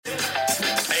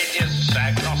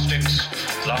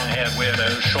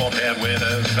weirdos, short-haired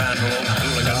weirdos, vandals,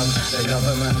 hooligans.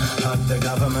 The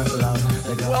government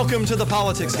love. Welcome to The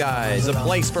Politics Guys, a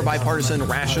place for bipartisan,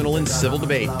 rational, and civil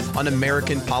debate on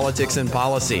American politics and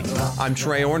policy. I'm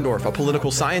Trey Orndorff, a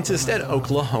political scientist at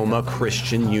Oklahoma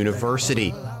Christian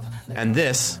University, and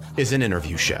this is an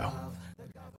interview show.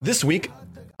 This week,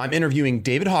 I'm interviewing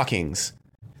David Hawkings.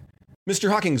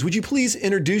 Mr. Hawkings, would you please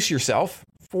introduce yourself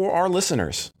for our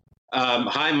listeners?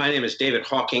 Hi, my name is David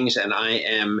Hawkings, and I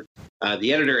am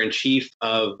the editor-in-chief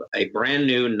of a brand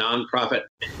new nonprofit,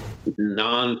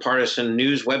 nonpartisan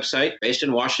news website based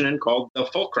in Washington called the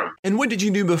Fulcrum. And what did you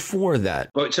do before that?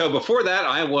 So before that,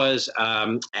 I was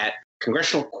at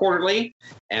Congressional Quarterly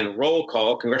and Roll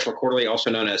Call, Congressional Quarterly, also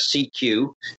known as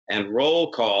CQ, and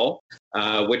Roll Call,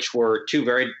 which were two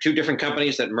different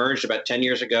companies that merged about 10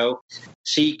 years ago.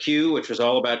 CQ, which was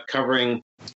all about covering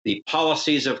the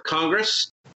policies of Congress.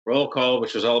 Roll Call,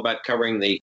 which was all about covering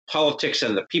the politics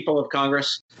and the people of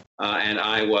Congress. And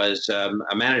I was a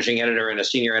managing editor and a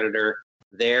senior editor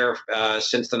there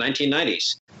since the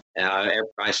 1990s.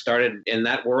 I started in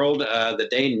that world the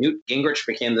day Newt Gingrich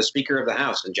became the Speaker of the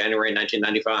House in January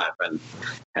 1995, and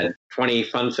had 20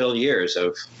 fun-filled years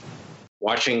of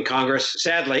watching Congress.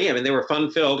 Sadly, I mean, they were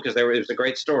fun-filled because it was a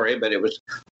great story, but it was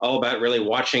all about really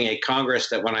watching a Congress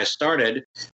that, when I started,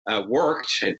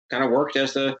 worked. It kind of worked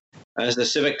as the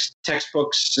civics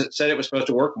textbooks said it was supposed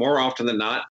to work more often than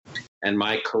not. And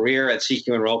my career at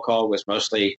CQ and Roll Call was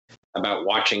mostly about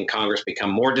watching Congress become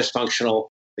more dysfunctional,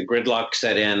 the gridlock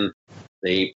set in,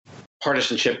 the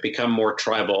partisanship become more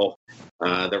tribal,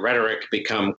 the rhetoric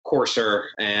become coarser.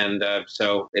 And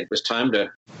so it was time to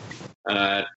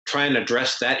try and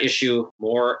address that issue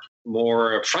more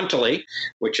frontally,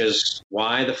 which is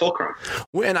why the Fulcrum.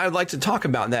 Well, and I'd like to talk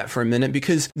about that for a minute,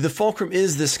 because the Fulcrum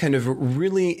is this kind of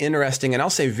really interesting and I'll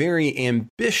say very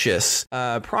ambitious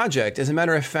project. As a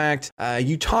matter of fact,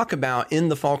 you talk about in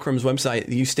the Fulcrum's website,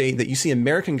 you state that you see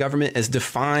American government as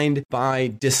defined by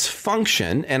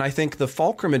dysfunction. And I think the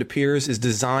Fulcrum, it appears, is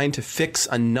designed to fix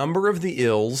a number of the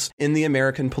ills in the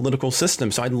American political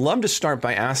system. So I'd love to start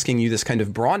by asking you this kind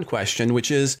of broad question,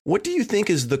 which is, what do you think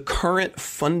is the current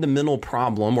fundamental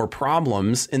problem or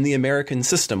problems in the American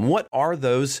system? What are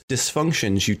those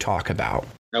dysfunctions you talk about?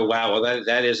 Oh, wow. Well,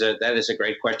 that is a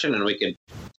great question, and we could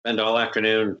spend all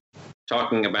afternoon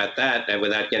talking about that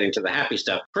without getting to the happy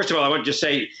stuff. First of all, I want to just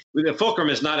say the Fulcrum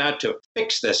is not out to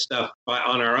fix this stuff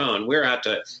on our own. We're out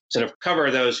to sort of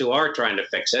cover those who are trying to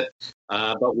fix it.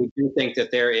 But we do think that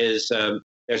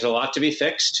there's a lot to be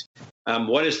fixed.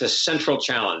 What is the central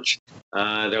challenge? There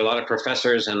are a lot of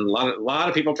professors and a lot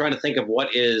of people trying to think of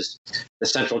what is the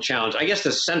central challenge. I guess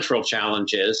the central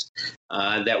challenge is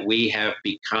that we have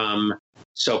become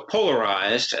so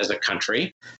polarized as a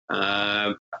country,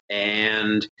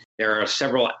 and there are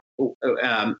several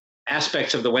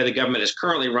aspects of the way the government is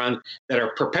currently run that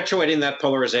are perpetuating that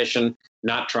polarization,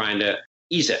 not trying to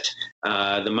ease it.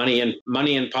 The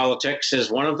money in politics is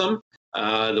one of them.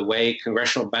 The way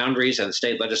congressional boundaries and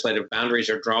state legislative boundaries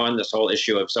are drawn, this whole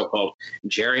issue of so-called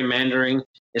gerrymandering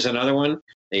is another one.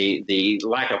 The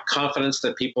lack of confidence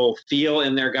that people feel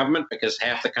in their government, because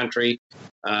half the country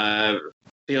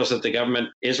feels that the government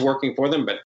is working for them,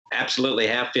 but absolutely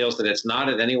half feels that it's not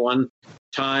at any one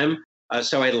time.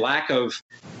 So a lack of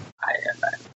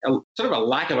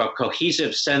a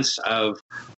cohesive sense of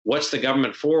what's the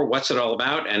government for, what's it all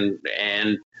about,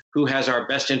 and who has our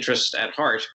best interests at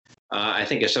heart. I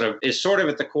think is sort of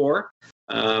at the core.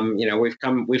 We've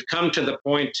come to the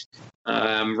point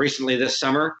recently this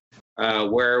summer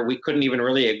where we couldn't even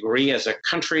really agree as a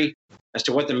country as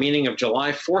to what the meaning of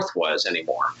July 4th was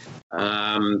anymore.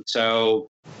 So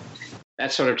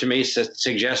that sort of, to me,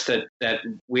 suggests that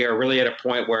we are really at a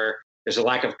point where there's a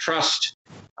lack of trust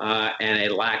and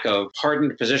a lack of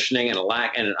hardened positioning and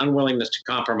an unwillingness to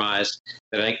compromise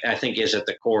that I think is at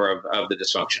the core of the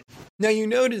dysfunction. Now, you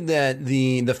noted that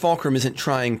the Fulcrum isn't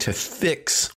trying to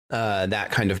fix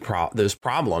that kind of those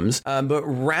problems, but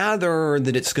rather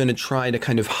that it's going to try to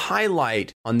kind of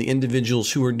highlight on the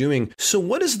individuals who are doing. So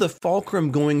what is the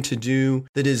Fulcrum going to do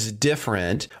that is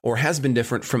different or has been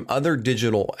different from other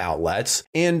digital outlets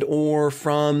and or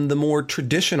from the more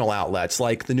traditional outlets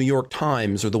like the New York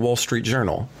Times or the Wall Street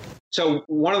Journal? So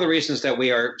one of the reasons that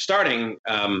we are starting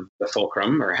the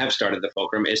Fulcrum, or have started the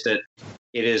Fulcrum, is that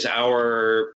it is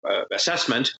our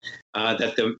assessment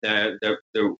that the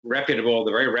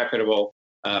very reputable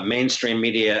mainstream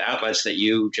media outlets that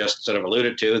you just sort of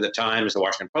alluded to, the Times, the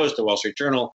Washington Post, the Wall Street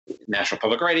Journal, National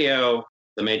Public Radio,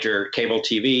 the major cable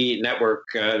TV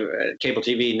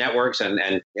networks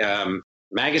and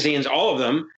magazines, all of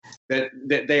them, that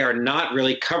they are not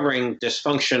really covering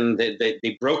dysfunction,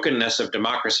 the brokenness of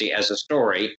democracy as a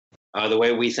story, the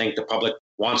way we think the public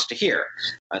wants to hear.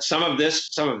 Some of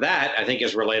that, I think,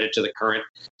 is related to the current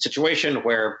situation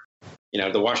where,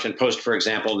 the Washington Post, for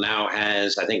example, now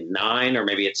has, I think, 9 or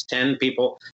maybe it's 10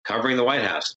 people covering the White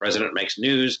House. The president makes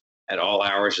news at all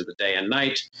hours of the day and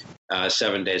night,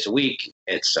 7 days a week.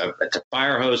 It's a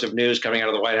fire hose of news coming out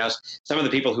of the White House. Some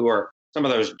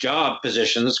of those job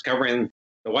positions covering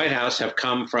the White House have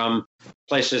come from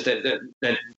places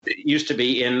that used to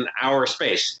be in our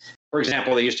space. For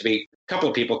example, there used to be a couple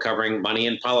of people covering money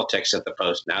and politics at the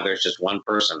Post. Now there's just one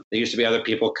person. There used to be other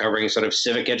people covering sort of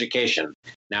civic education.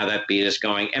 Now that beat is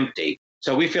going empty.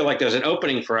 So we feel like there's an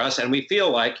opening for us, and we feel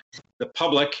like the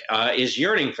public is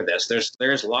yearning for this.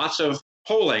 There's lots of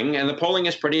polling, and the polling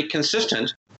is pretty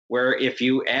consistent, where if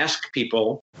you ask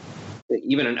people,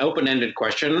 even an open-ended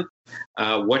question,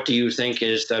 what do you think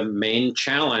is the main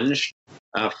challenge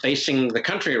facing the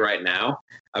country right now?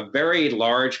 A very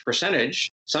large percentage,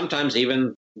 sometimes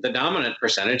even the dominant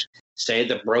percentage, say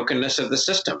the brokenness of the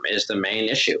system is the main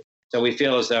issue. So we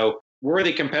feel as though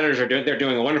worthy competitors they're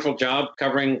doing a wonderful job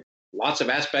covering lots of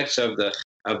aspects of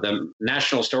the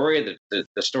national story,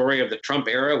 the story of the Trump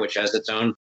era, which has its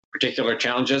own particular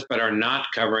challenges, but are not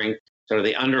covering sort of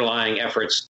the underlying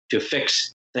efforts to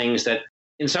fix things that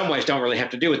in some ways don't really have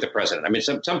to do with the president. I mean,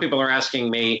 some people are asking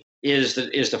me, is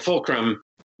the Fulcrum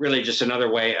really just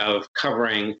another way of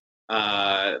covering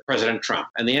President Trump?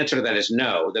 And the answer to that is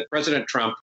no. That President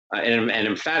Trump, and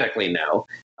emphatically no,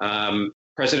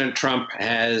 President Trump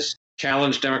has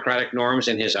challenged democratic norms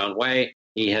in his own way.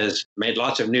 He has made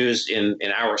lots of news in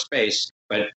our space,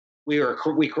 but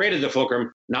we created the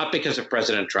Fulcrum not because of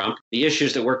President Trump. The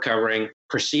issues that we're covering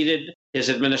preceded his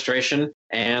administration,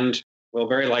 and well,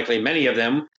 very likely many of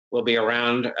them will be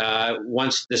around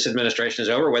once this administration is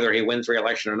over, whether he wins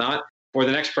re-election or not, for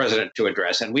the next president to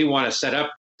address. And we want to set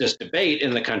up this debate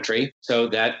in the country so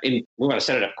that we want to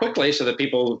set it up quickly so that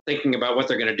people thinking about what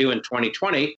they're going to do in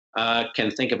 2020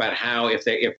 can think about how if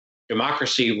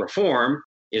democracy reform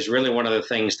is really one of the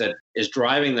things that is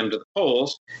driving them to the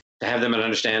polls, to have them an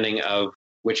understanding of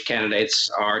which candidates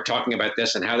are talking about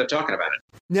this and how they're talking about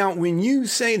it. Now, when you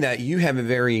say that, you have a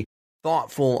very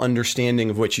thoughtful understanding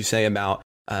of what you say about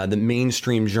the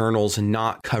mainstream journals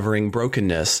not covering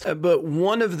brokenness. But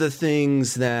one of the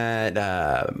things that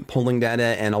polling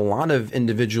data and a lot of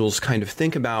individuals kind of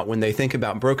think about when they think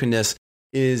about brokenness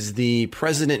is the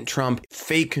President Trump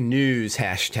fake news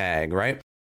hashtag, right?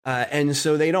 And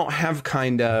so they don't have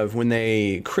when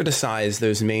they criticize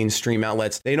those mainstream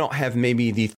outlets, they don't have maybe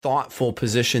the thoughtful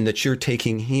position that you're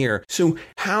taking here. So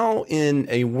how in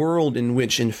a world in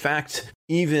which, in fact,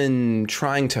 even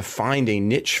trying to find a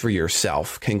niche for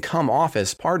yourself can come off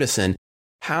as partisan,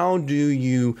 how do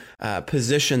you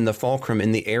position the Fulcrum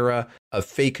in the era of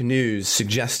fake news,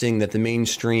 suggesting that the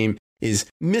mainstream is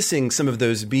missing some of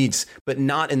those beats, but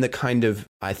not in the kind of,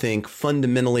 I think,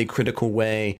 fundamentally critical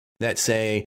way that,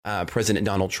 say, President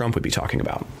Donald Trump would be talking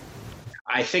about?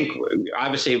 I think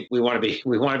obviously we want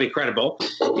to be credible.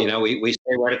 We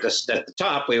say right at the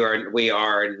top we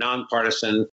are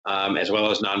nonpartisan as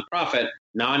well as nonprofit,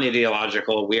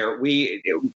 non-ideological.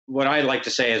 What I like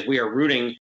to say is we are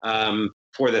rooting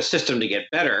for the system to get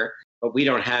better, but we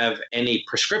don't have any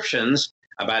prescriptions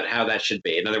about how that should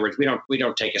be. In other words, we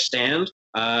don't take a stand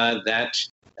that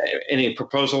any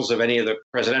proposals of any of the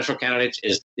presidential candidates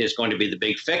is going to be the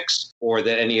big fix, or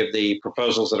that any of the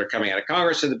proposals that are coming out of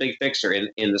Congress are the big fix, or in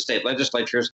the state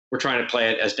legislatures. We're trying to play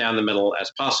it as down the middle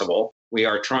as possible. We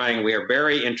are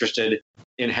very interested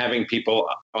in having people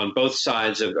on both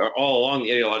sides all along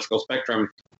the ideological spectrum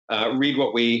read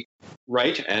what we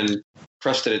write and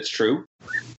trust that it's true.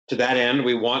 To that end,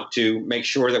 we want to make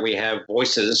sure that we have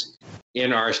voices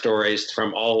in our stories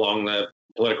from all along the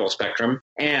political spectrum,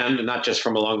 and not just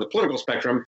from along the political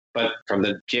spectrum, but from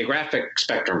the geographic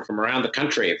spectrum, from around the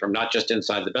country, from not just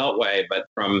inside the Beltway, but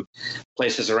from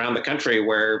places around the country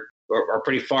where are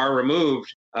pretty far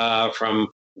removed from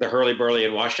the hurly-burly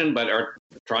in Washington, but are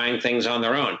trying things on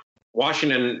their own.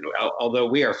 Washington, although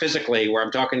we are physically where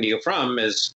I'm talking to you from,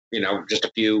 is just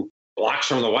a few blocks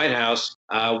from the White House.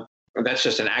 That's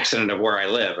just an accident of where I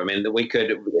live. I mean, we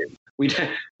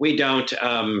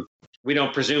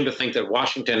don't presume to think that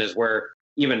Washington is where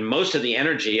even most of the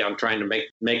energy on trying to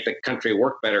make the country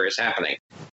work better is happening.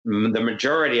 The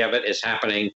majority of it is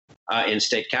happening in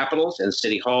state capitals, in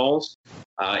city halls,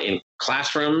 in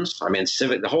classrooms. I mean,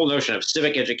 the whole notion of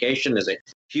civic education is a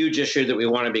huge issue that we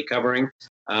want to be covering.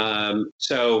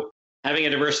 So having a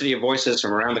diversity of voices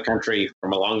from around the country,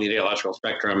 from along the ideological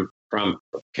spectrum, from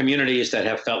communities that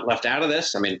have felt left out of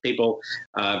this. I mean, people,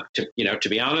 to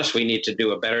be honest, we need to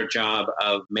do a better job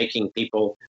of making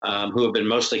people who have been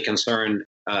mostly concerned,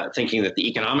 thinking that the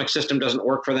economic system doesn't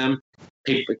work for them.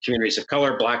 People, communities of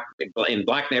color, in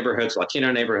black neighborhoods,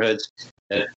 Latino neighborhoods,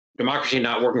 that democracy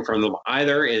not working for them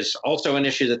either is also an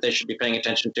issue that they should be paying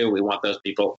attention to. We want those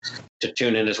people to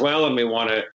tune in as well, and we want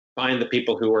to find the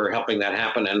people who are helping that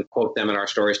happen and quote them in our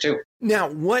stories too. Now,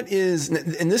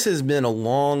 and this has been a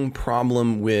long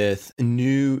problem with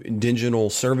new digital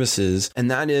services,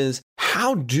 and that is,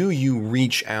 how do you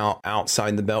reach out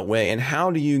outside the Beltway, and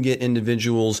how do you get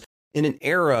individuals in an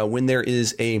era when there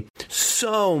is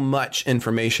so much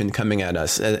information coming at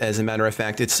us? As a matter of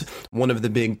fact, it's one of the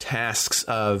big tasks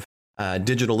of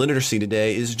digital literacy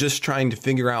today is just trying to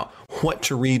figure out what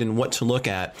to read and what to look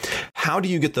at. How do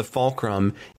you get the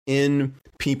Fulcrum in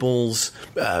people's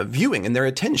viewing and their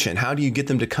attention? How do you get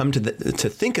them to come to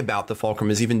think about the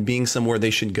Fulcrum as even being somewhere they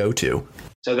should go to?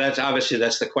 So that's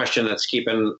the question that's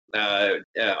keeping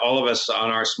all of us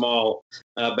on our small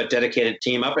but dedicated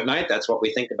team up at night. That's what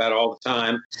we think about all the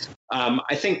time.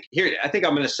 I think I'm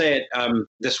going to say it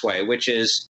this way, which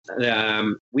is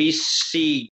we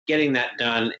see getting that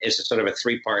done is a sort of a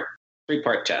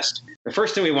three-part test. The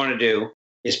first thing we want to do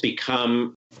is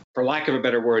become, for lack of a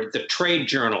better word, the trade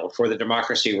journal for the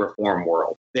democracy reform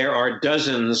world. There are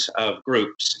dozens of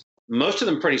groups, most of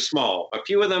them pretty small, a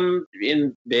few of them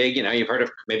in big. You've heard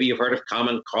of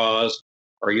Common Cause,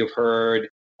 or you've heard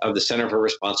of the Center for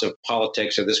Responsive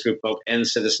Politics, or this group called End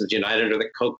Citizens United, or the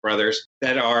Koch brothers,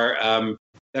 that are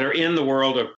in the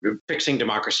world of fixing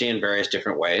democracy in various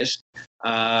different ways.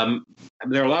 There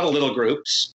are a lot of little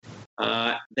groups.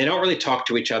 They don't really talk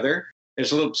to each other.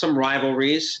 There's some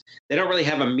rivalries. They don't really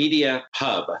have a media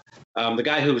hub. The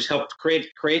guy who's helped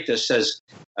create this says,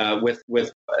 with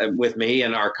me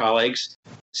and our colleagues,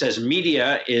 says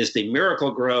media is the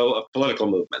Miracle Grow of political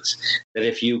movements. That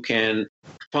if you can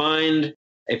find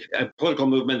a political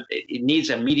movement, it needs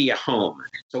a media home.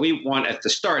 So we want at the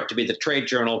start to be the trade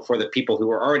journal for the people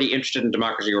who are already interested in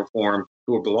democracy reform,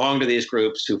 who belong to these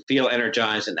groups, who feel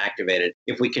energized and activated.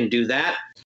 If we can do that,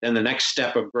 then the next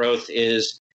step of growth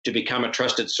is to become a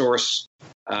trusted source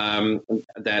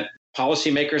that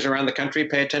policymakers around the country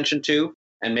pay attention to,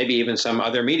 and maybe even some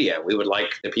other media. We would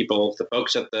like the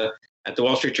folks at the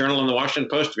Wall Street Journal and the Washington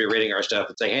Post to be reading our stuff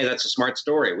and saying, hey, that's a smart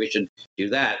story. We should do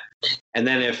that. And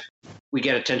then if we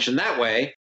get attention that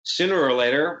way, sooner or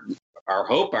later, our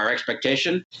hope, our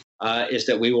expectation is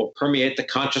that we will permeate the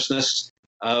consciousness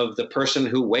of the person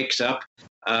who wakes up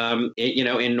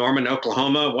in Norman,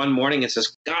 Oklahoma one morning and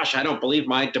says, gosh, I don't believe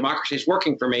my democracy is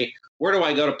working for me. Where do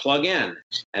I go to plug in?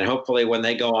 And hopefully when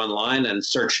they go online and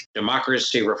search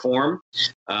democracy reform,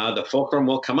 the Fulcrum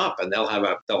will come up and they'll have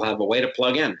a way to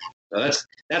plug in. So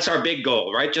that's our big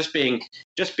goal, right? Just being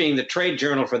the trade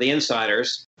journal for the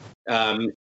insiders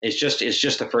is just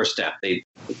the first step.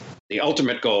 The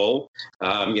ultimate goal,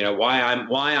 why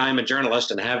I'm a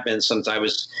journalist and have been since I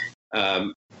was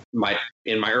in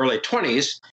my early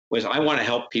 20s, was I want to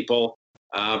help people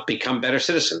become better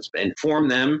citizens, inform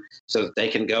them so that they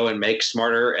can go and make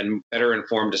smarter and better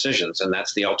informed decisions. And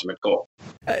that's the ultimate goal.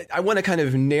 I want to kind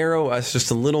of narrow us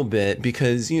just a little bit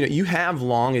because, you have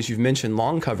as you've mentioned,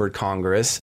 long covered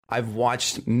Congress. I've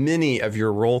watched many of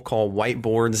your roll call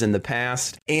whiteboards in the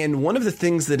past. And one of the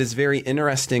things that is very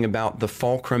interesting about the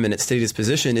Fulcrum and its stated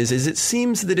position is it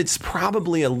seems that it's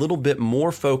probably a little bit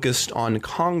more focused on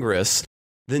Congress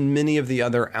than many of the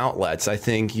other outlets. I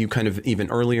think you kind of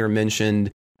even earlier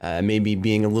mentioned maybe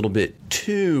being a little bit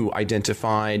too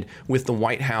identified with the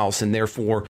White House and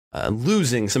therefore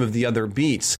losing some of the other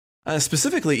beats.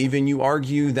 Specifically, even you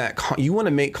argue that you want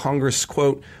to make Congress,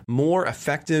 quote, more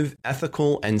effective,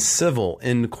 ethical, and civil,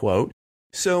 end quote.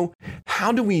 So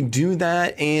how do we do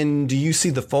that? And do you see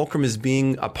the Fulcrum as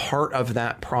being a part of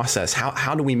that process?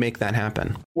 How do we make that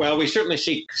happen? Well, we certainly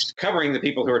see covering the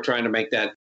people who are trying to make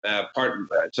that part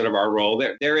sort of our role.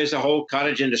 There is a whole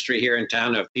cottage industry here in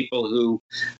town of people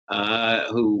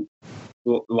who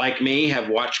like me, have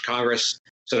watched Congress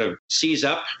sort of seize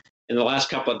up in the last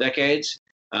couple of decades,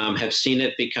 have seen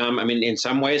it become, in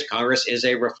some ways, Congress is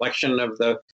a reflection of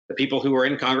the people who are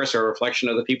in Congress are a reflection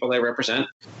of the people they represent.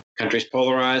 Country's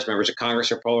polarized, members of Congress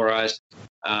are polarized.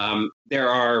 There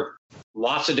are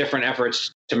lots of different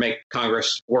efforts to make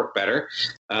Congress work better.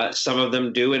 Some of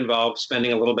them do involve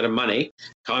spending a little bit of money.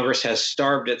 Congress has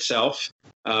starved itself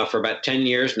for about 10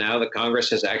 years now. The Congress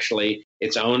has actually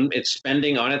it's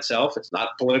spending on itself. It's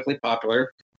not politically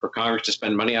popular for Congress to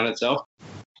spend money on itself.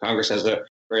 Congress has a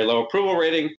very low approval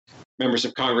rating. Members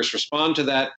of Congress respond to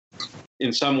that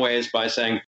in some ways by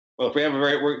saying, Well, if we have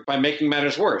by making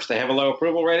matters worse, they have a low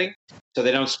approval rating, so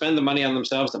they don't spend the money on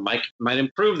themselves that might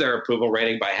improve their approval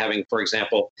rating by having, for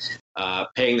example,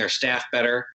 paying their staff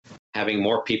better, having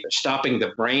more people, stopping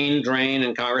the brain drain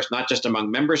in Congress, not just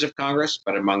among members of Congress,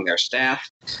 but among their staff.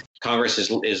 Congress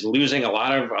is losing a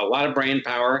lot of brain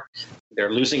power.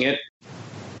 They're losing it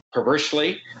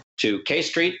perversely to K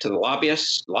Street, to the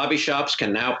lobbyists. Lobby shops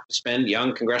can now pay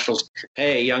young congressional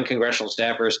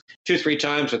staffers 2-3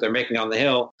 times what they're making on the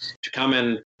Hill to come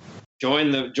and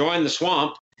join the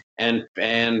swamp and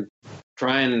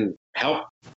try and help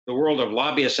the world of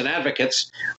lobbyists and advocates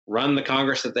run the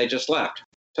Congress that they just left.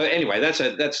 So anyway,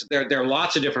 there are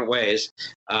lots of different ways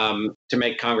to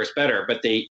make Congress better, but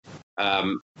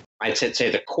I'd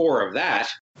say the core of that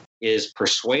is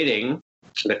persuading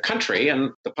the country,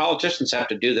 and the politicians have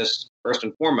to do this first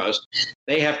and foremost.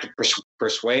 They have to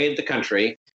persuade the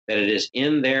country that it is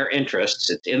in their interests,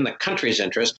 it's in the country's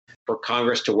interest for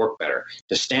Congress to work better,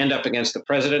 to stand up against the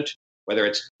president, whether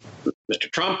it's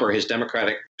Mr. Trump or his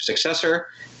Democratic successor.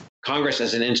 Congress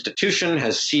as an institution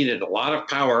has ceded a lot of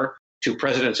power to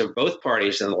presidents of both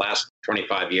parties in the last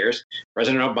 25 years.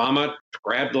 President Obama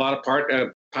grabbed a lot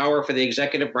of power for the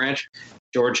executive branch.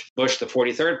 George Bush, the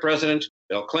 43rd president,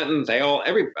 Bill Clinton,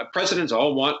 presidents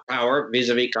all want power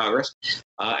vis-a-vis Congress,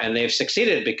 and they've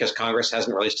succeeded because Congress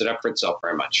hasn't really stood up for itself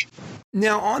very much.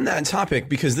 Now, on that topic,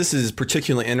 because this is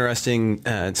particularly interesting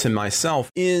to myself,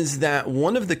 is that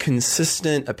one of the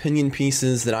consistent opinion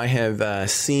pieces that I have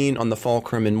seen on the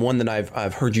Fulcrum, and one that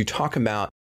I've heard you talk about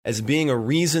as being a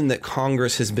reason that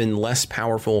Congress has been less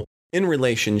powerful in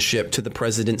relationship to the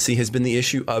presidency, has been the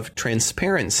issue of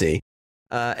transparency.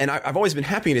 And I've always been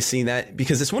happy to see that,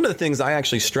 because it's one of the things I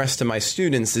actually stress to my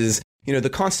students is, the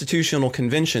Constitutional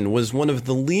Convention was one of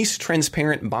the least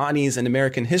transparent bodies in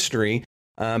American history,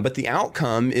 but the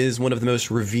outcome is one of the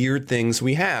most revered things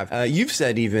we have. You've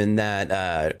said even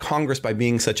that Congress, by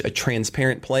being such a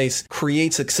transparent place,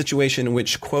 creates a situation in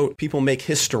which, quote, people make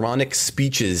histrionic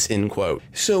speeches, end quote.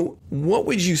 So what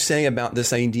would you say about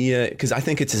this idea, because I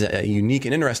think it's a unique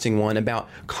and interesting one, about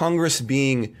Congress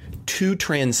being too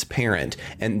transparent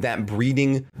and that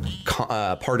breeding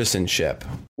partisanship?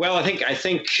 Well, I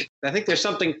think there's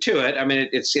something to it. I mean,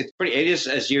 it is,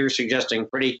 as you're suggesting,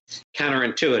 pretty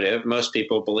counterintuitive. Most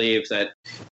people believe that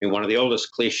one of the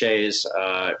oldest cliches,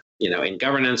 in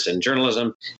governance and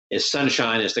journalism, is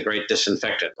sunshine is the great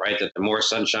disinfectant, right? That the more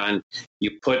sunshine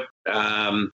you put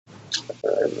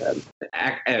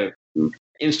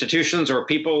institutions or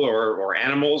people or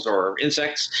animals or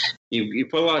insects, you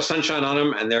put a lot of sunshine on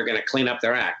them and they're going to clean up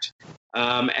their act.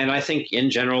 And I think in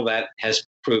general that has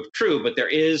proved true, but there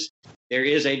is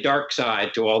a dark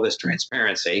side to all this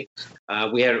transparency.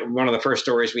 We had one of the first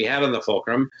stories we had on the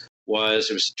Fulcrum was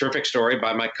a terrific story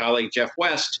by my colleague Jeff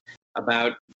West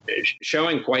about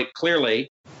showing quite clearly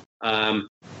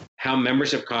how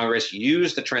members of Congress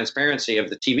use the transparency of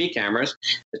the TV cameras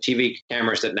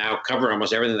that now cover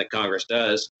almost everything that Congress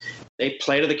does. They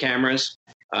play to the cameras.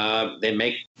 They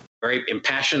make very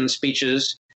impassioned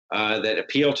speeches that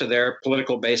appeal to their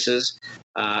political bases,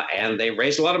 and they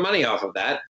raise a lot of money off of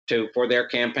that for their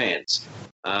campaigns.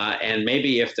 And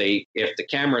maybe if the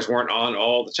cameras weren't on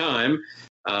all the time,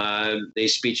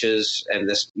 these speeches and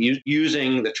this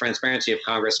using the transparency of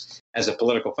Congress as a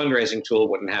political fundraising tool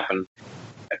wouldn't happen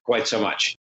quite so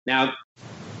much. Now,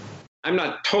 I'm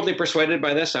not totally persuaded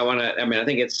by this. I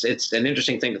think it's an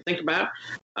interesting thing to think about,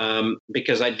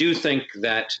 because I do think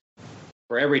that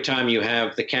for every time you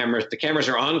have the cameras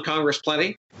are on Congress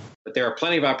plenty, but there are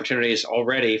plenty of opportunities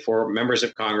already for members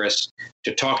of Congress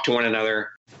to talk to one another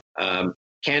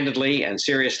candidly and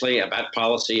seriously about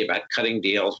policy, about cutting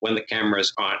deals when the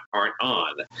cameras aren't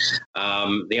on.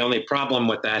 The only problem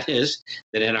with that is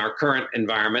that in our current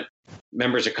environment,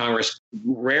 members of Congress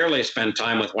rarely spend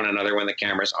time with one another when the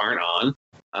cameras aren't on.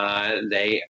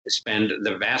 They spend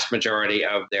the vast majority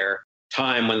of their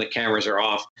time when the cameras are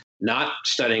off not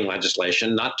studying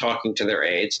legislation, not talking to their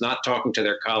aides, not talking to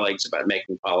their colleagues about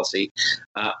making policy,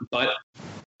 but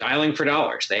dialing for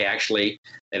dollars. They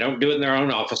don't do it in their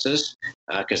own offices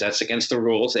because that's against the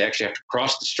rules. They actually have to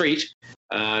cross the street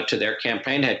to their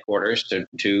campaign headquarters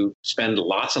to spend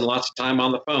lots and lots of time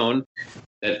on the phone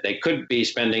that they could be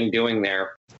spending doing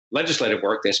their legislative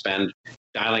work. They spend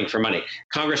dialing for money.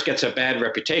 Congress gets a bad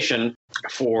reputation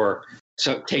for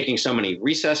taking so many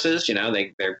recesses.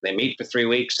 They meet for 3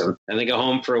 weeks and then they go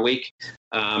home for a week.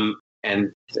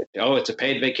 And it's a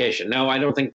paid vacation. No, I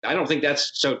don't think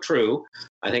that's so true.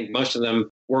 I think most of them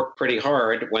work pretty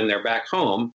hard when they're back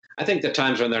home. I think the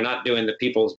times when they're not doing the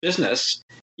people's business,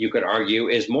 you could argue,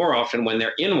 is more often when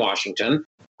they're in Washington.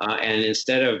 And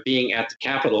instead of being at the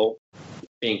Capitol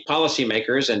being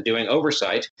policymakers and doing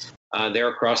oversight. They're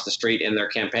across the street in their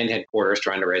campaign headquarters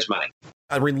trying to raise money.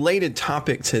 A related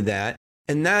topic to that,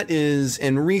 and that is,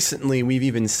 and recently we've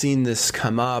even seen this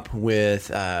come up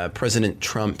with President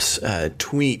Trump's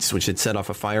tweets, which had set off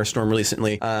a firestorm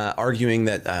recently, arguing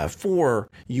that 4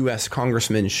 U.S.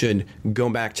 congressmen should go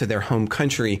back to their home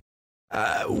country.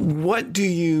 What do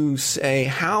you say?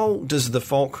 How does the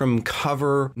Fulcrum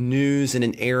cover news in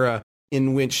an era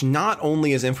in which not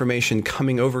only is information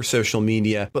coming over social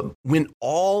media, but when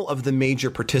all of the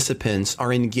major participants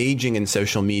are engaging in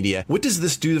social media? What does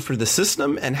this do for the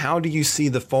system, and how do you see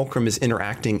the Fulcrum is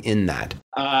interacting in that?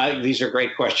 These are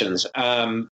great questions.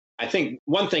 I think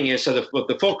one thing is, so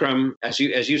the Fulcrum, as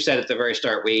you said at the very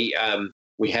start, we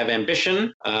have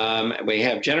ambition, we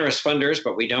have generous funders,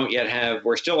 but we don't yet have.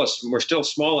 We're still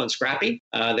small and scrappy.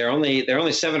 There are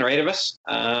only 7 or 8 of us,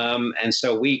 and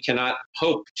so we cannot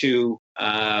hope to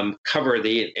cover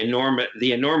the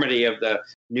enormity of the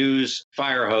news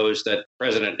fire hose that the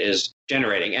president is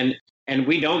generating. And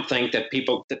we don't think that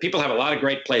people have a lot of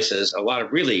great places, a lot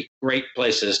of really great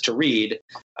places to read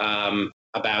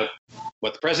about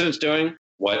what the president's doing,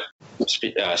 what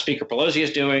Speaker Pelosi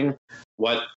is doing,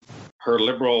 what her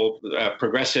liberal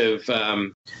progressive,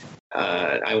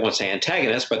 I won't say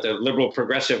antagonist, but the liberal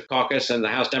progressive caucus and the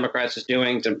House Democrats is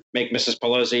doing to make Mrs.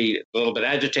 Pelosi a little bit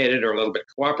agitated or a little bit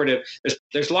cooperative.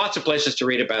 There's lots of places to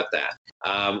read about that.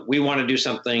 We want to do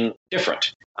something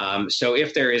different. So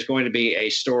if there is going to be a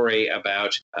story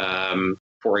about,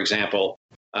 for example,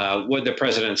 would the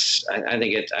president's, I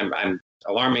think I'm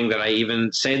alarming that I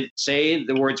even say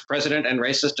the words president and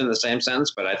racist in the same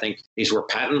sentence, but I think these were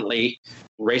patently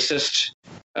racist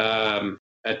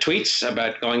tweets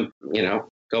about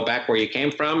go back where you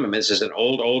came from. I mean, this is an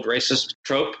old racist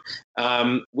trope.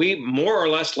 We more or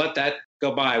less let that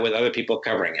go by with other people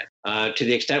covering it. To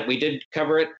the extent we did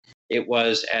cover it, it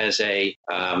was as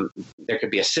there could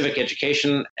be a civic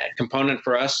education component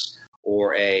for us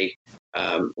or a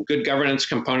good governance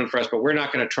component for us, but we're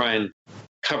not going to try and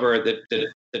cover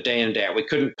the day in day out. We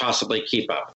couldn't possibly keep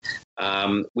up.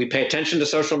 We pay attention to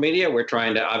social media. We're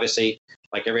trying to, obviously,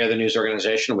 like every other news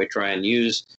organization, we try and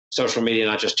use social media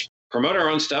not just to promote our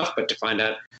own stuff, but to find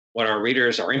out what our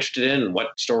readers are interested in and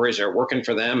what stories are working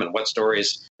for them and what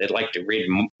stories they'd like to read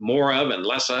more of and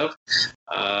less of.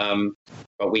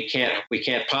 But we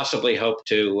can't possibly hope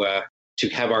to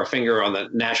have our finger on the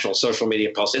national social media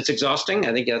pulse. It's exhausting.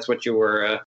 I think that's what you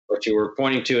were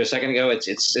pointing to a second ago.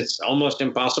 It's almost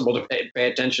impossible to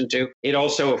pay attention to. It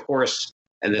also, of course,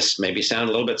 and this maybe sound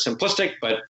a little bit simplistic,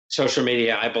 but social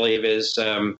media, I believe,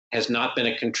 has not been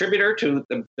a contributor to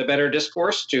the better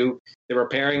discourse, to the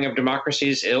repairing of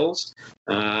democracy's ills.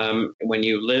 When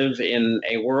you live in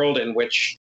a world in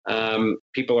which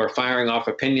people are firing off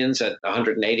opinions at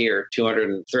 180 or 200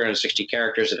 and 360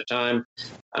 characters at a time,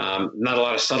 not a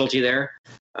lot of subtlety there.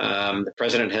 The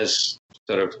president has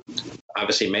sort of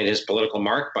obviously made his political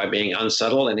mark by being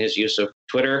unsubtle in his use of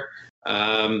Twitter.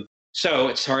 So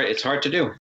it's hard to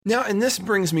do. Now, and this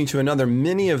brings me to another.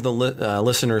 Many of the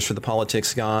listeners for the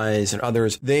Politics Guys and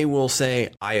others, they will say,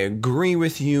 I agree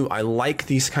with you. I like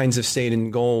these kinds of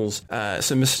stated goals.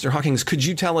 So, Mr. Hawkins, could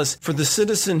you tell us, for the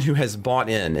citizen who has bought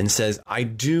in and says, I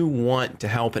do want to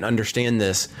help and understand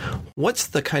this, what's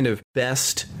the kind of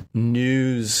best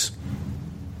news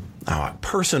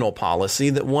personal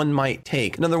policy that one might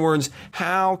take? In other words,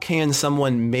 how can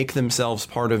someone make themselves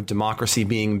part of democracy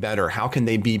being better? How can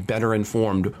they be better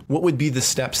informed? What would be the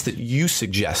steps that you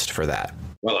suggest for that?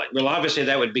 Well, obviously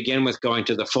that would begin with going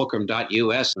to the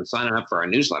fulcrum.us and signing up for our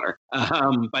newsletter.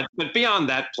 But beyond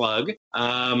that plug,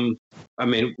 I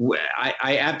mean,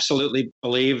 I absolutely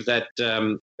believe that,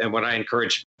 and what I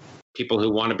encourage people who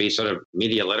want to be sort of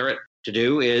media literate to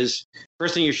do is,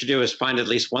 first thing you should do is find at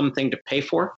least one thing to pay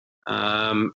for.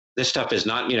 This stuff is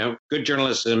not, good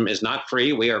journalism is not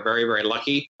free. We are very, very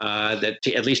lucky that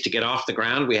at least to get off the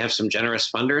ground, we have some generous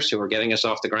funders who are getting us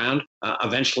off the ground.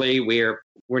 Eventually, we're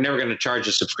never going to charge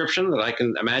a subscription that I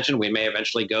can imagine. We may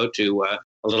eventually go to a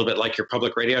little bit like your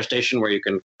public radio station, where you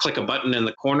can click a button in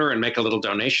the corner and make a little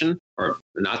donation, or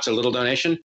not so little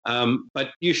donation.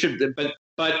 But you should,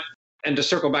 and to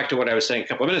circle back to what I was saying a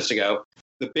couple of minutes ago,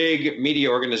 the big media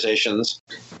organizations,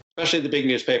 especially the big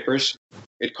newspapers,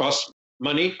 it costs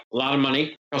money, a lot of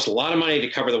money. It costs a lot of money to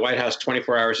cover the White House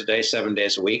 24 hours a day, 7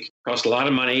 days a week. It costs a lot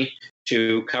of money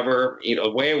to cover,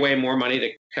 way, way more money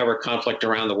to cover conflict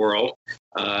around the world,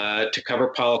 to cover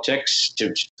politics,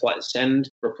 to send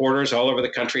reporters all over the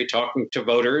country talking to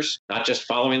voters, not just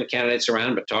following the candidates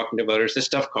around, but talking to voters. This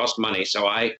stuff costs money. So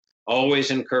I always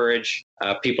encourage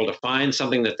people to find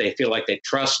something that they feel like they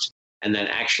trust and then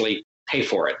actually pay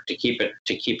for it to keep it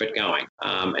going,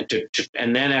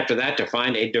 and then after that to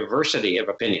find a diversity of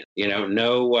opinion.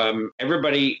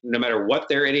 Everybody, no matter what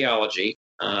their ideology.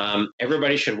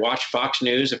 Everybody should watch Fox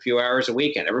News a few hours a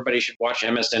week, and everybody should watch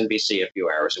MSNBC a few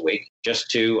hours a week,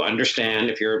 just to understand,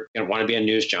 if you're going to want to be a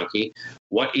news junkie,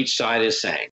 what each side is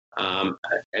saying. A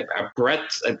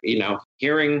breadth of,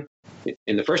 hearing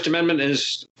in the First Amendment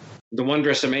is the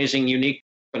wondrous, amazing, unique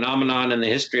phenomenon in the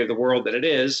history of the world that it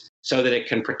is, so that it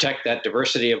can protect that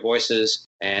diversity of voices.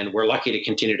 And we're lucky to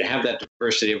continue to have that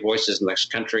diversity of voices in this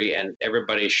country, and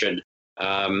everybody should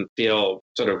feel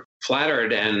sort of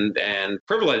flattered and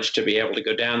privileged to be able to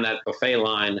go down that buffet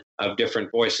line of different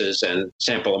voices and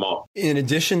sample them all. In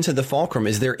addition to the Fulcrum,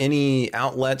 is there any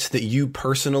outlets that you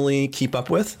personally keep up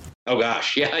with? Oh,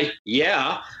 gosh.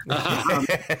 Yeah.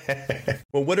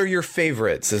 Well, what are your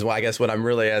favorites is I guess what I'm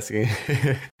really asking.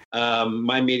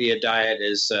 My media diet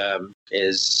is I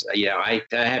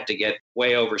have to get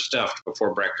way overstuffed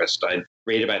before breakfast. I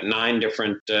read about 9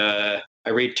 different I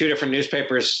read 2 different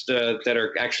newspapers that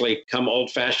are actually come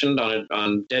old-fashioned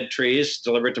on dead trees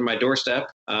delivered to my doorstep.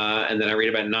 And then I read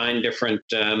about 9 different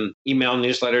email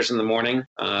newsletters in the morning.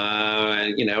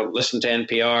 Listen to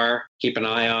NPR, keep an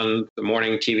eye on the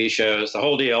morning TV shows, the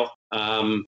whole deal.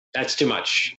 That's too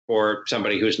much for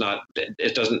somebody who's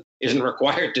isn't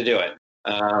required to do it.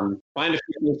 Find a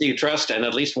few things that you trust and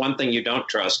at least one thing you don't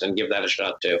trust, and give that a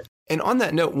shot too. And on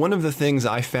that note, one of the things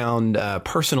I found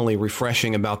personally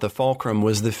refreshing about the Fulcrum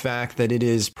was the fact that it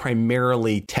is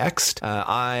primarily text.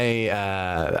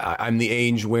 I'm the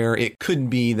age where it could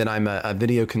be that I'm a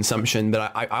video consumption,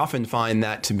 but I often find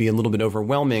that to be a little bit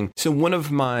overwhelming. So one of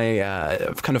my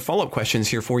kind of follow-up questions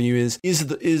here for you is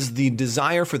the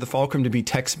desire for the Fulcrum to be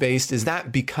text-based, is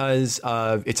that because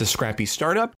of it's a scrappy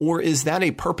startup, or is that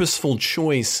a purposeful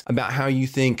choice about how you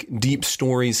think deep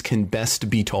stories can best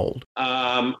be told?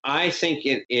 I think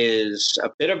it is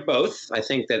a bit of both. I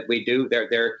think that we do.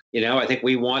 I think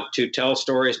we want to tell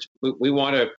stories. We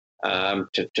want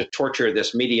to torture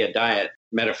this media diet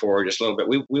metaphor just a little bit.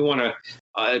 We want to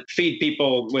feed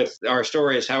people with our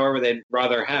stories however they'd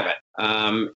rather have it.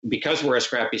 Because we're a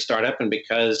scrappy startup, and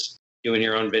because doing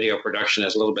your own video production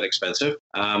is a little bit expensive.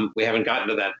 We haven't gotten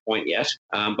to that point yet,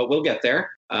 but we'll get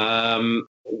there.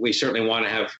 We certainly want to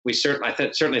have.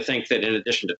 Certainly think that in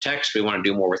addition to text, we want to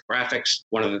do more with graphics.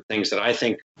 One of the things that I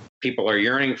think people are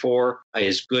yearning for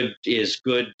is good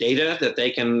data that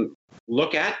they can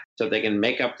look at, so they can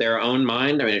make up their own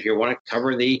mind. I mean, if you want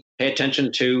to pay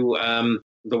attention to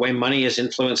the way money is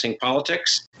influencing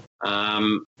politics.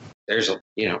 There's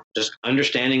just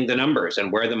understanding the numbers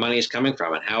and where the money is coming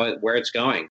from and where it's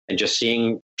going, and just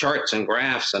seeing charts and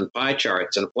graphs and pie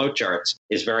charts and flow charts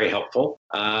is very helpful.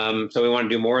 So we want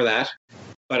to do more of that.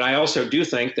 But I also do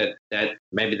think that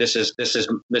maybe this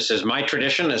is my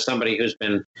tradition as somebody who's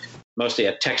been mostly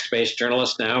a text-based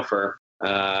journalist now for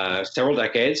several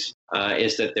decades.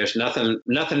 Is that there's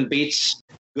nothing beats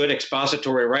good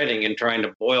expository writing and trying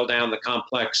to boil down the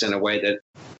complex in a way that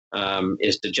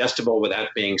is digestible without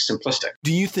being simplistic.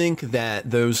 Do you think that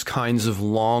those kinds of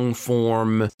long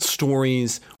form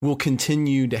stories will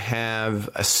continue to have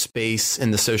a space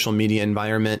in the social media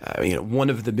environment? One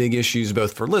of the big issues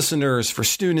both for listeners, for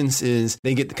students, is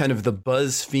they get kind of the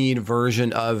BuzzFeed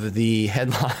version of the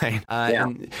headline.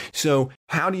 And so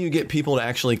how do you get people to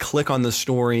actually click on the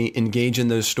story, engage in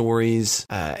those stories,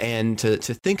 and to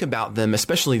think about them,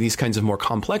 especially these kinds of more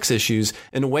complex issues,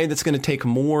 in a way that's going to take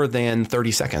more than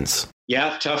 30 seconds?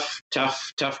 Yeah, tough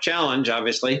challenge,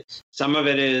 obviously. Some of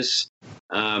it is,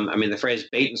 the phrase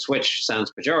bait and switch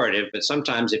sounds pejorative, but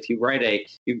sometimes if you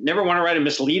never want to write a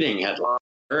misleading headline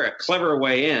or a clever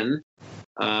way in,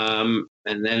 and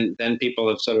then people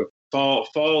have sort of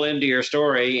fall into your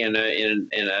story in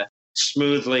a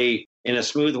smooth way,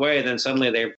 then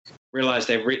suddenly they realize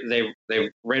they've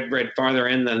read farther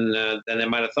in than they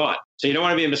might have thought. So you don't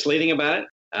want to be misleading about it,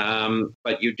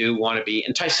 but you do want to be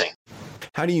enticing.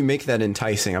 How do you make that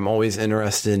enticing? I'm always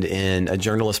interested in a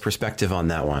journalist perspective on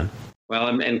that one. Well,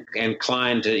 I'm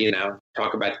inclined to,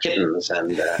 talk about kittens,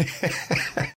 and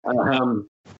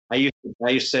I used to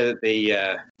say that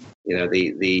the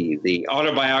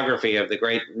autobiography of the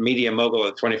great media mogul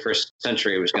of the 21st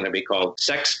century was going to be called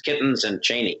 "Sex, Kittens, and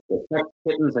Cheney," "Sex,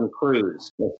 Kittens, and Cruz."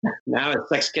 Now it's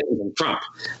 "Sex, Kittens, and Trump."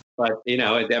 But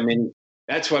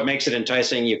that's what makes it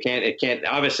enticing. It can't.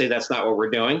 Obviously, that's not what we're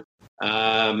doing.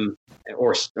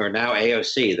 Or now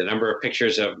AOC, the number of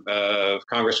pictures of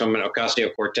Congresswoman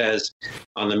Ocasio-Cortez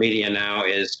on the media now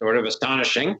is sort of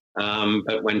astonishing.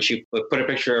 But when she put a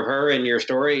picture of her in your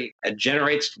story, it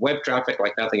generates web traffic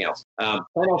like nothing else.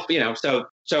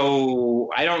 So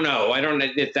I don't know. I don't know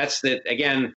if that's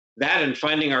again, that and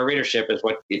finding our readership is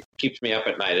what keeps me up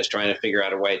at night, is trying to figure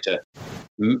out a way to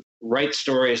write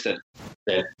stories that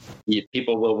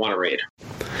people will want to read.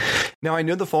 Now, I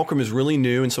know the Fulcrum is really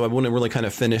new, and so I want to really kind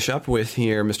of finish up with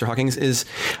here, Mr. Hawkins, is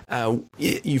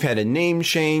you've had a name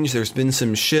change, there's been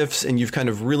some shifts, and you've kind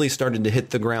of really started to hit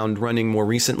the ground running more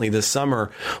recently this summer.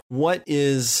 What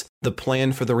is the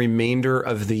plan for the remainder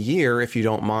of the year, if you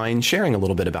don't mind sharing a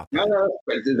little bit about that?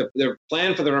 The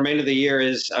plan for the remainder of the year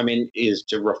is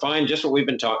to refine just what we've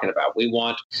been talking about. We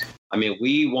want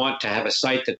to have a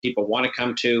site that people want to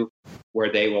come to,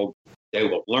 where they will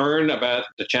learn about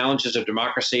the challenges of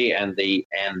democracy and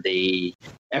the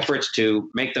efforts to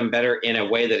make them better in a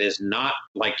way that is not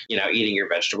like, eating your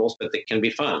vegetables, but that can be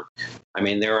fun. I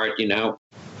mean, there are,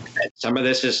 some of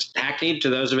this is hackneyed to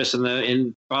those of us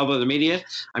involved with the media.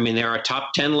 I mean, there are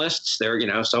top 10 lists. There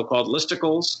are, so-called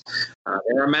listicles.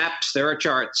 There are maps. There are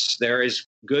charts. There is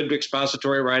good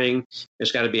expository writing.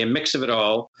 There's got to be a mix of it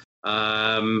all.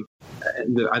 The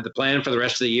plan for the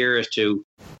rest of the year is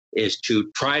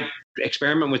to try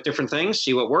experiment with different things,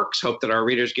 see what works, hope that our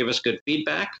readers give us good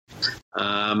feedback.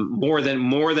 More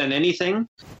than anything,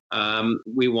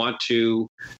 we want to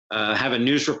have a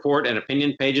news report and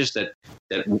opinion pages that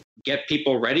get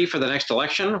people ready for the next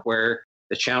election, where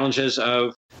the challenges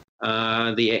of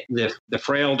the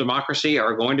frail democracy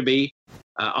are going to be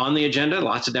on the agenda.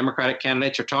 Lots of Democratic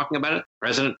candidates are talking about it. The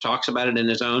president talks about it in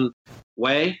his own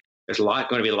way. There's going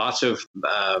to be lots of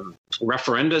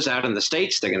referendas out in the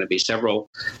states. There are going to be several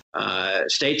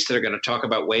states that are going to talk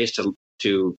about ways to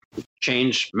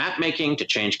change map making, to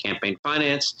change campaign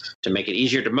finance, to make it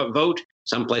easier to vote.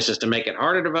 Some places to make it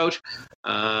harder to vote.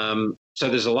 So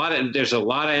there's a lot of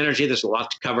energy. There's a lot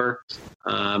to cover,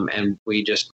 and we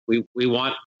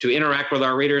want to interact with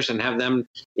our readers and have them,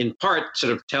 in part,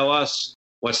 sort of tell us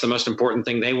what's the most important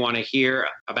thing they want to hear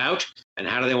about, and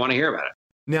how do they want to hear about it.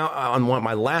 Now,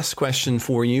 my last question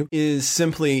for you is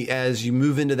simply, as you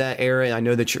move into that area, I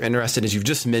know that you're interested, as you've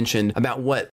just mentioned, about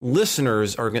what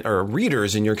listeners or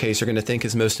readers, in your case, are going to think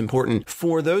is most important.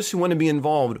 For those who want to be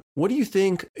involved, what do you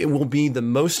think it will be the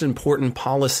most important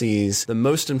policies, the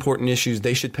most important issues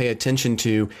they should pay attention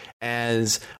to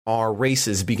as our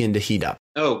races begin to heat up?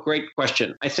 Oh, great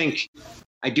question. I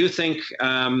do think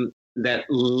that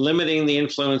limiting the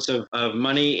influence of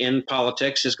money in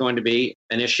politics is going to be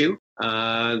an issue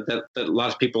that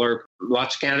lots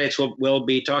of candidates will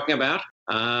be talking about.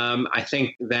 I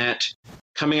think that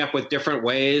coming up with different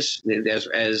ways,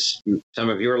 as some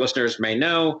of your listeners may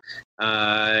know,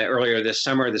 earlier this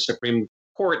summer, the Supreme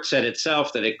Court said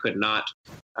itself that it could not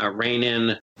rein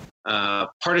in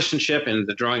partisanship in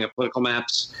the drawing of political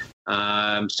maps.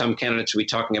 Some candidates will be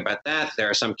talking about that. There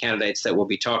are some candidates that will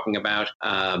be talking about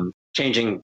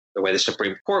changing the way the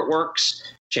Supreme Court works,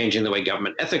 changing the way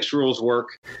government ethics rules work.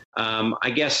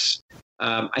 I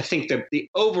think that the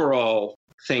overall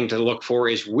thing to look for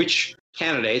is which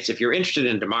candidates, if you're interested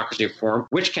in democracy reform,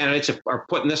 which candidates are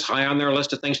putting this high on their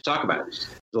list of things to talk about. There's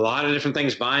a lot of different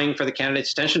things vying for the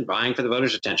candidate's attention, vying for the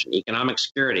voters' attention: economic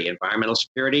security, environmental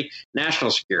security,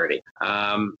 national security.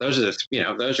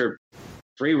 Those are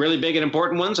three really big and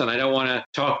important ones, and I don't want to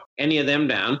talk any of them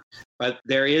down. But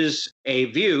there is a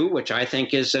view, which I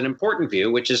think is an important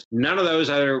view, which is none of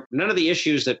the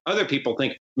issues that other people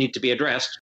think need to be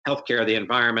addressed: healthcare, the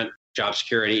environment, job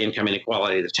security, income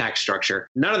inequality, the tax structure.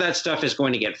 None of that stuff is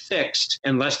going to get fixed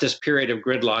unless this period of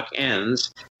gridlock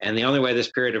ends. And the only way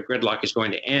this period of gridlock is going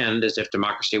to end is if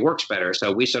democracy works better.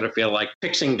 So we sort of feel like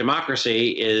fixing democracy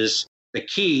is the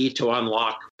key to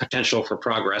unlock potential for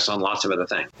progress on lots of other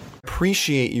things.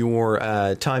 Appreciate your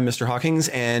time, Mr. Hawkins,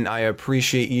 and I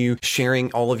appreciate you sharing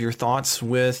all of your thoughts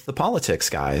with the Politics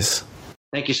Guys.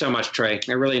 Thank you so much, Trey.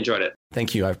 I really enjoyed it.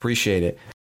 Thank you. I appreciate it.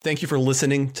 Thank you for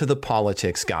listening to the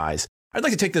Politics Guys. I'd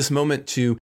like to take this moment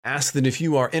to ask that if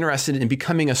you are interested in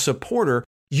becoming a supporter,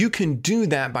 you can do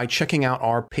that by checking out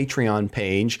our Patreon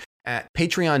page at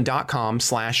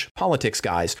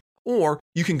patreon.com/politicsguys. Or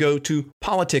you can go to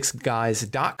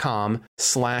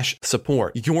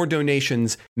politicsguys.com/support. Your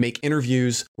donations make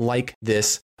interviews like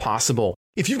this possible.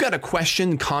 If you've got a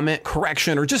question, comment,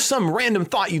 correction, or just some random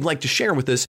thought you'd like to share with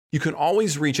us, you can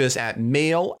always reach us at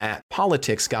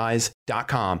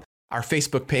mail@politicsguys.com. Our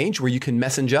Facebook page, where you can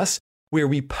message us, where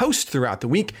we post throughout the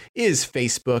week, is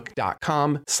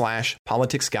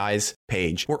facebook.com/politicsguys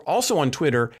page. We're also on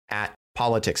Twitter at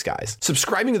Politics Guys.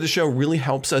 Subscribing to the show really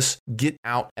helps us get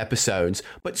out episodes,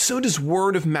 but so does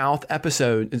word of mouth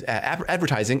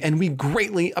advertising, and we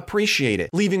greatly appreciate it.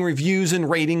 Leaving reviews and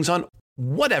ratings on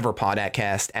whatever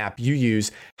podcast app you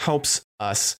use helps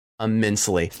us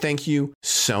immensely. Thank you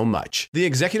so much. The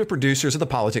executive producers of The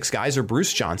Politics Guys are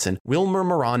Bruce Johnson, Wilmer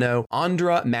Morano,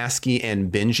 Andra Maskey,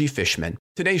 and Benji Fishman.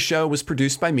 Today's show was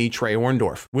produced by me, Trey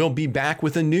Orndorff. We'll be back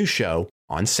with a new show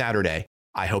on Saturday.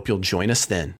 I hope you'll join us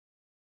then.